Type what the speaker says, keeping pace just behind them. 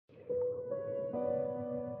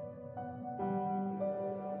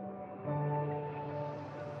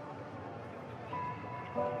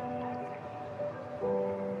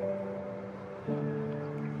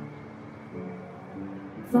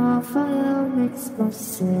The fire makes the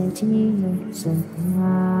city looks so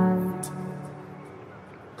bright.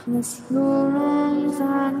 Close your eyes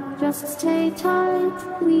and just stay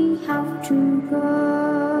tight. We have to go.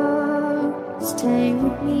 Stay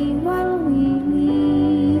with me while we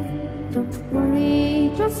leave. Don't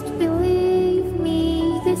worry, just believe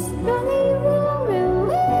me. This journey will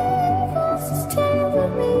relieve us. Stay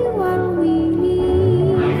with me while we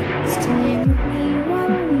leave. Stay with me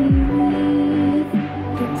while we leave.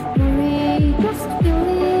 Don't worry, just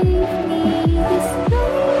believe me. This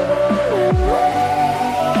journey will relieve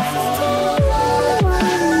us.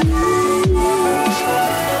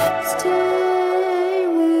 Stay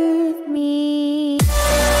with me.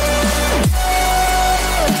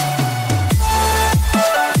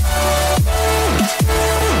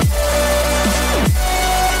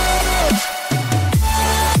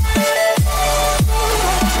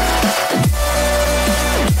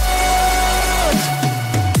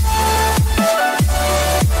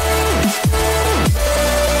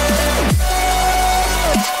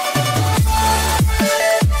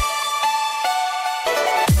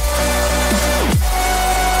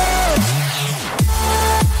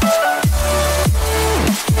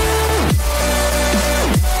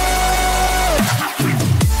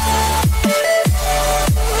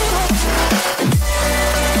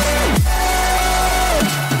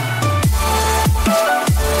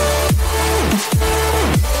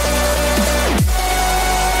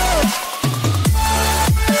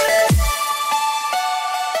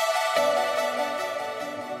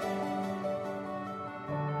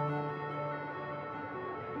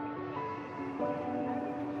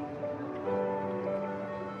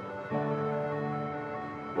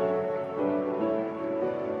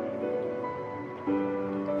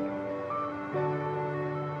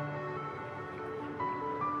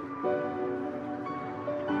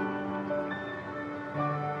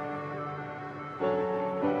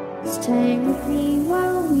 Stay with me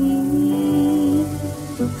while we leave.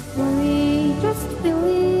 Don't worry, just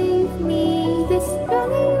believe me. This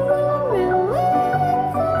journey will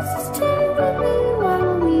relieve us. Stay with me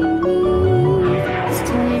while we leave.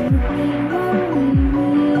 Stay with me while we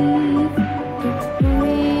leave. Don't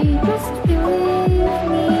worry, just believe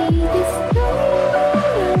me. This journey will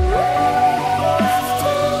relieve us.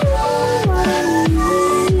 Stay with me while we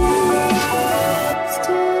leave.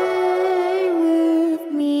 Stay with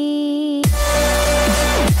me.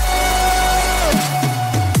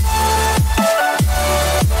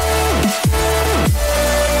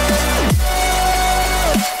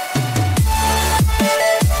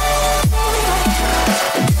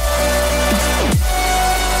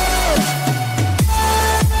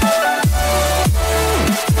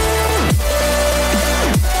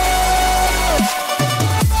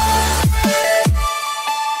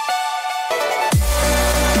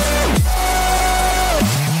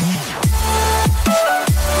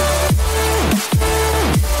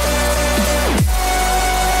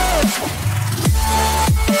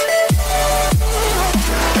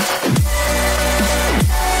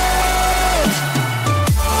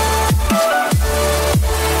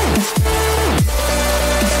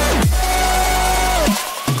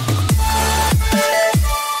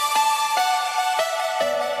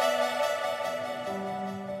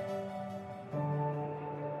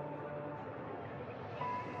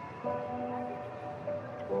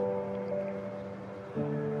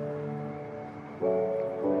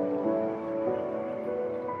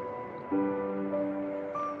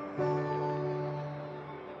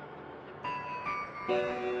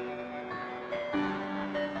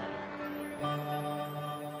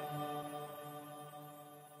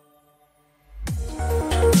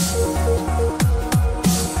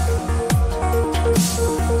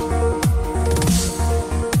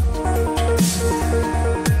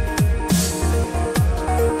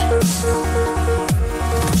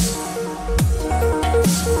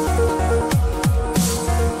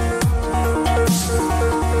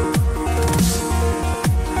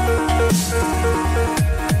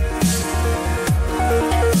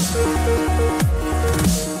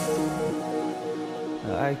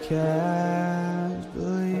 I can't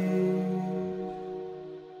believe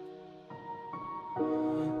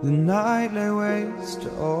the night lay waste to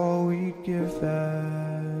all we'd given.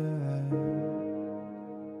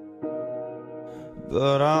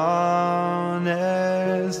 But honestly,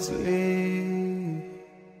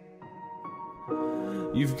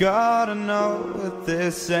 you've gotta know that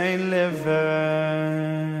this ain't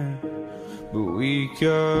living. But we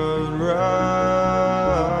could run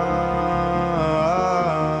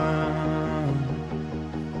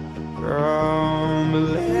from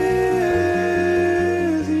Elysium.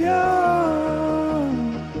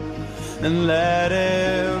 and let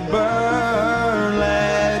it burn,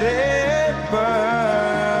 let it burn.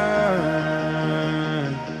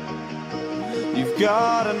 You've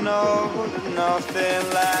gotta know that nothing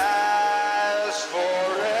lasts forever.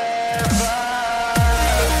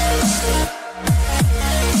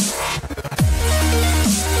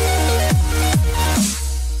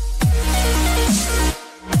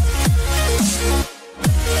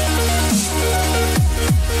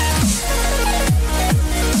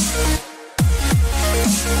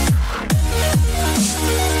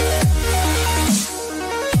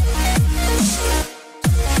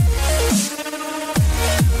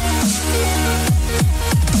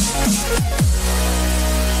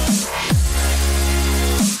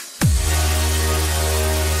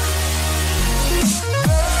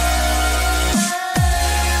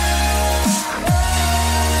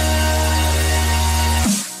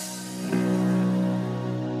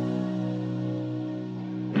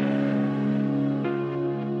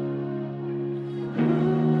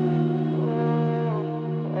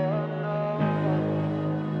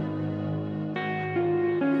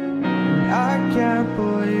 I can't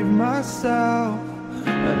believe myself.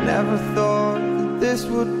 I never thought that this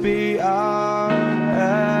would be our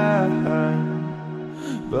end,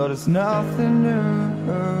 but it's nothing new.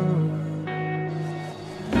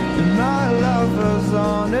 And my lover's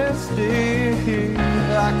honesty,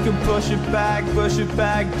 I can push it back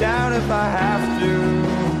down if I have to.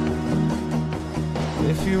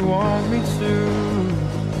 If you want me to,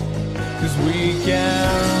 'cause we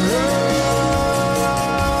can run.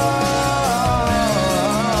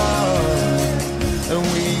 And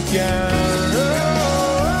we can run.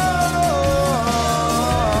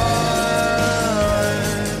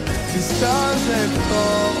 These stars they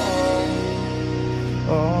fall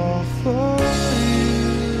all for you.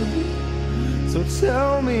 So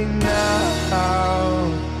tell me now,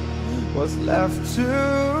 what's left to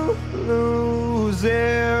lose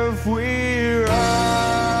if we run?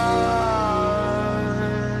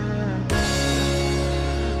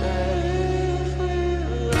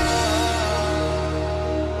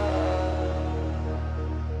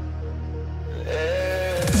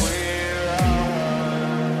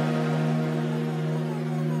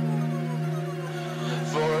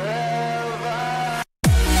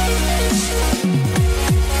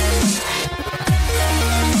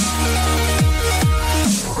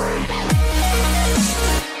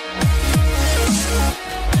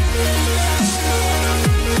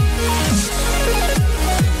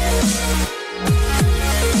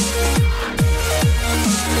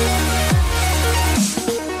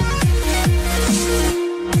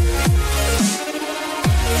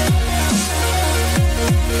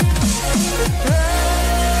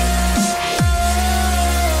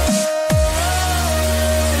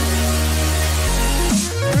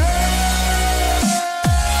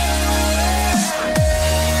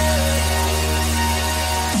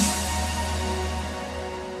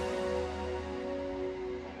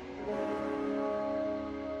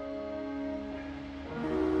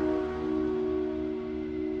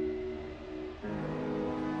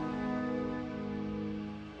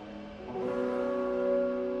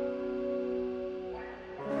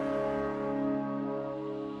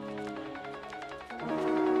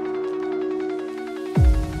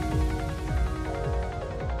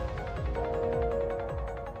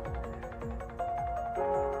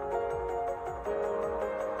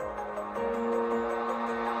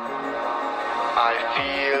 I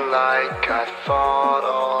feel like I fought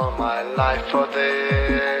all my life for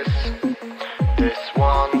this. This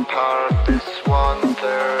one part, this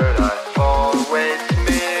 1/3 I've always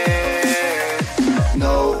missed.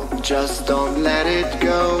 No, just don't let it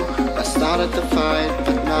go. I started the fight,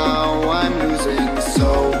 but now I'm losing. So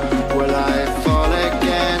will I fall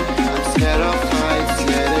again? I'm scared of heights,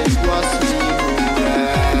 yet it was me who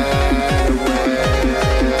ran away. Who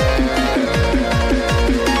ran away.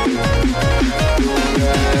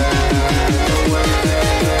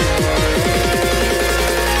 'Cause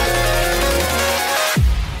I can't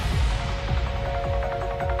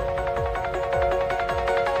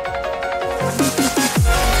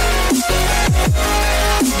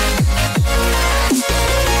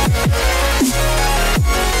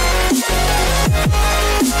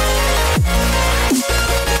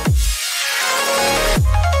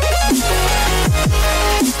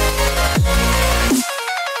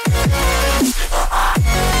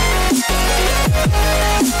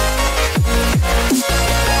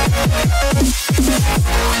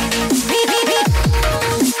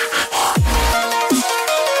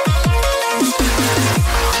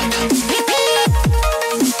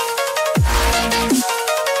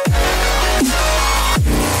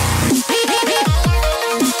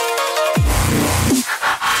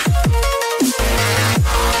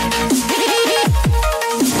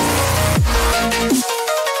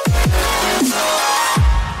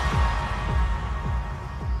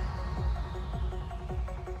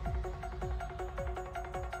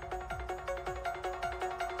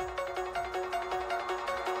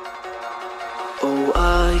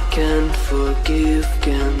forgive,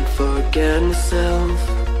 can't forget myself.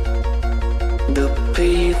 The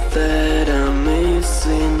piece that I'm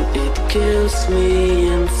missing, it kills me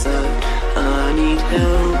inside.